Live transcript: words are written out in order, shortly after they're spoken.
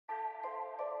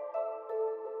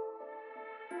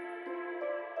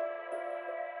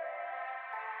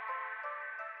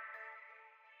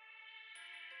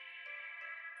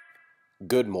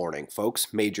Good morning,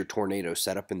 folks. Major tornado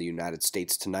setup in the United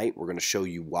States tonight. We're going to show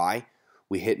you why.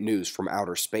 We hit news from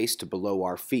outer space to below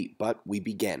our feet, but we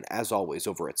begin, as always,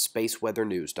 over at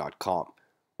spaceweathernews.com.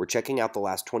 We're checking out the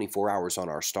last 24 hours on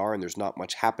our star, and there's not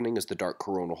much happening as the dark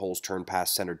coronal holes turn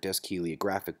past center disk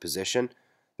heliographic position.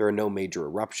 There are no major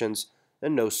eruptions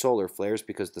and no solar flares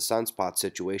because the sunspot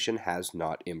situation has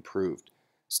not improved.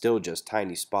 Still just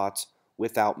tiny spots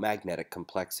without magnetic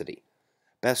complexity.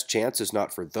 Best chance is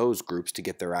not for those groups to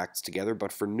get their acts together,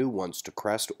 but for new ones to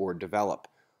crest or develop.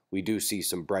 We do see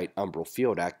some bright umbral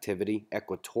field activity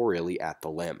equatorially at the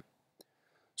limb.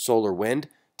 Solar wind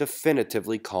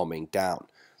definitively calming down.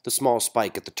 The small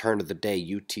spike at the turn of the day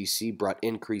UTC brought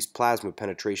increased plasma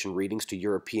penetration readings to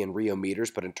European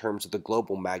riometers, but in terms of the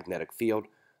global magnetic field,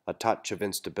 a touch of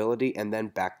instability and then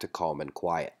back to calm and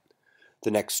quiet. The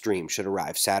next stream should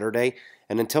arrive Saturday,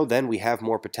 and until then we have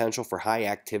more potential for high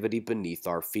activity beneath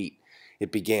our feet.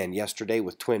 It began yesterday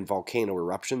with twin volcano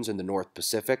eruptions in the North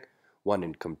Pacific, one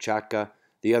in Kamchatka,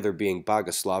 the other being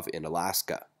Bogoslav in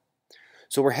Alaska.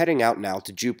 So we're heading out now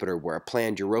to Jupiter, where a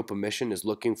planned Europa mission is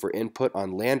looking for input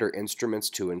on lander instruments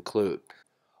to include.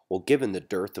 Well, given the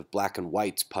dearth of black and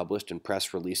whites published in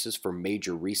press releases for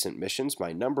major recent missions,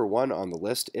 my number one on the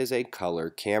list is a color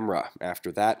camera.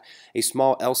 After that, a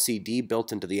small LCD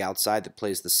built into the outside that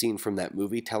plays the scene from that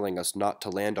movie telling us not to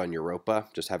land on Europa.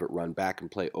 Just have it run back and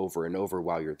play over and over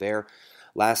while you're there.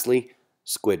 Lastly,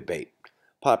 squid bait.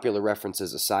 Popular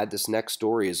references aside, this next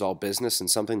story is all business and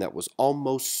something that was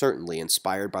almost certainly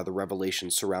inspired by the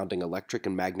revelations surrounding electric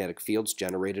and magnetic fields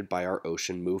generated by our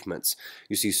ocean movements.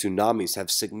 You see, tsunamis have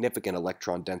significant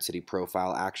electron density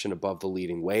profile action above the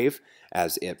leading wave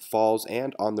as it falls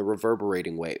and on the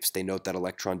reverberating waves. They note that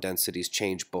electron densities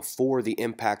change before the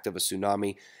impact of a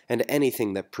tsunami, and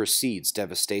anything that precedes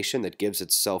devastation that gives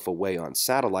itself away on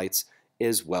satellites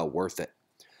is well worth it.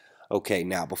 Okay,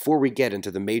 now before we get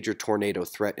into the major tornado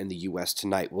threat in the U.S.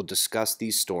 tonight, we'll discuss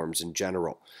these storms in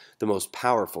general. The most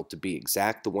powerful, to be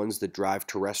exact, the ones that drive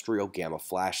terrestrial gamma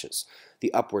flashes.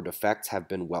 The upward effects have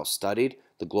been well studied.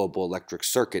 The global electric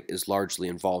circuit is largely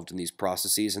involved in these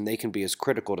processes, and they can be as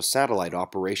critical to satellite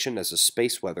operation as a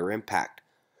space weather impact.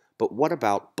 But what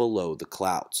about below the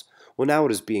clouds? Well, now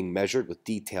it is being measured with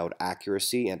detailed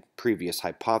accuracy, and previous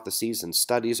hypotheses and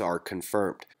studies are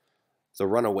confirmed. The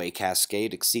runaway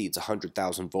cascade exceeds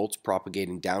 100,000 volts,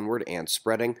 propagating downward and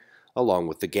spreading, along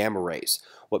with the gamma rays.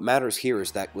 What matters here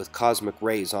is that with cosmic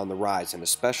rays on the rise, and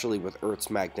especially with Earth's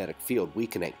magnetic field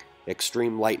weakening,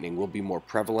 extreme lightning will be more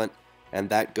prevalent, and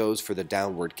that goes for the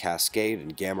downward cascade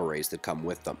and gamma rays that come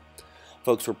with them.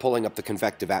 Folks, we're pulling up the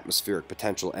convective atmospheric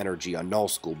potential energy on null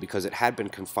school because it had been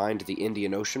confined to the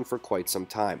Indian Ocean for quite some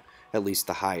time, at least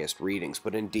the highest readings.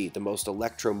 But indeed, the most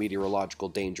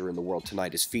electrometeorological danger in the world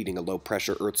tonight is feeding a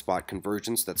low-pressure Earth spot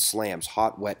convergence that slams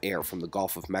hot, wet air from the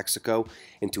Gulf of Mexico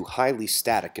into highly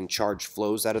static and charged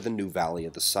flows out of the new Valley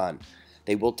of the Sun.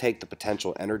 They will take the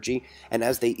potential energy, and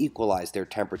as they equalize their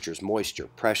temperatures, moisture,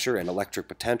 pressure, and electric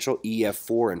potential,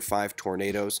 EF4 and 5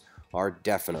 tornadoes are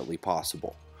definitely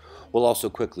possible. We'll also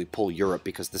quickly pull Europe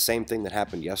because the same thing that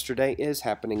happened yesterday is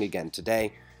happening again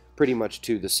today, pretty much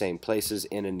to the same places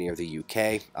in and near the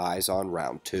UK. Eyes on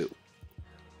round 2.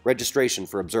 Registration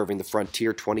for Observing the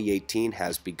Frontier 2018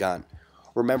 has begun.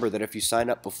 Remember that if you sign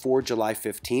up before July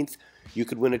 15th, you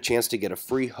could win a chance to get a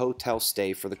free hotel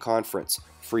stay for the conference,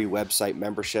 free website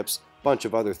memberships, a bunch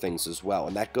of other things as well,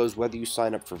 and that goes whether you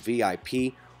sign up for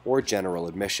VIP or general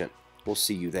admission. We'll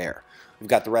see you there. We've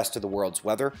got the rest of the world's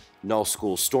weather, null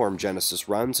school storm genesis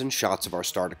runs, and shots of our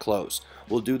star to close.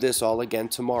 We'll do this all again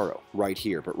tomorrow, right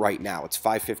here, but right now it's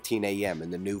 5:15 a.m.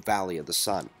 in the new Valley of the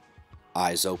Sun.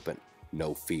 Eyes open,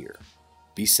 no fear.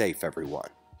 Be safe, everyone.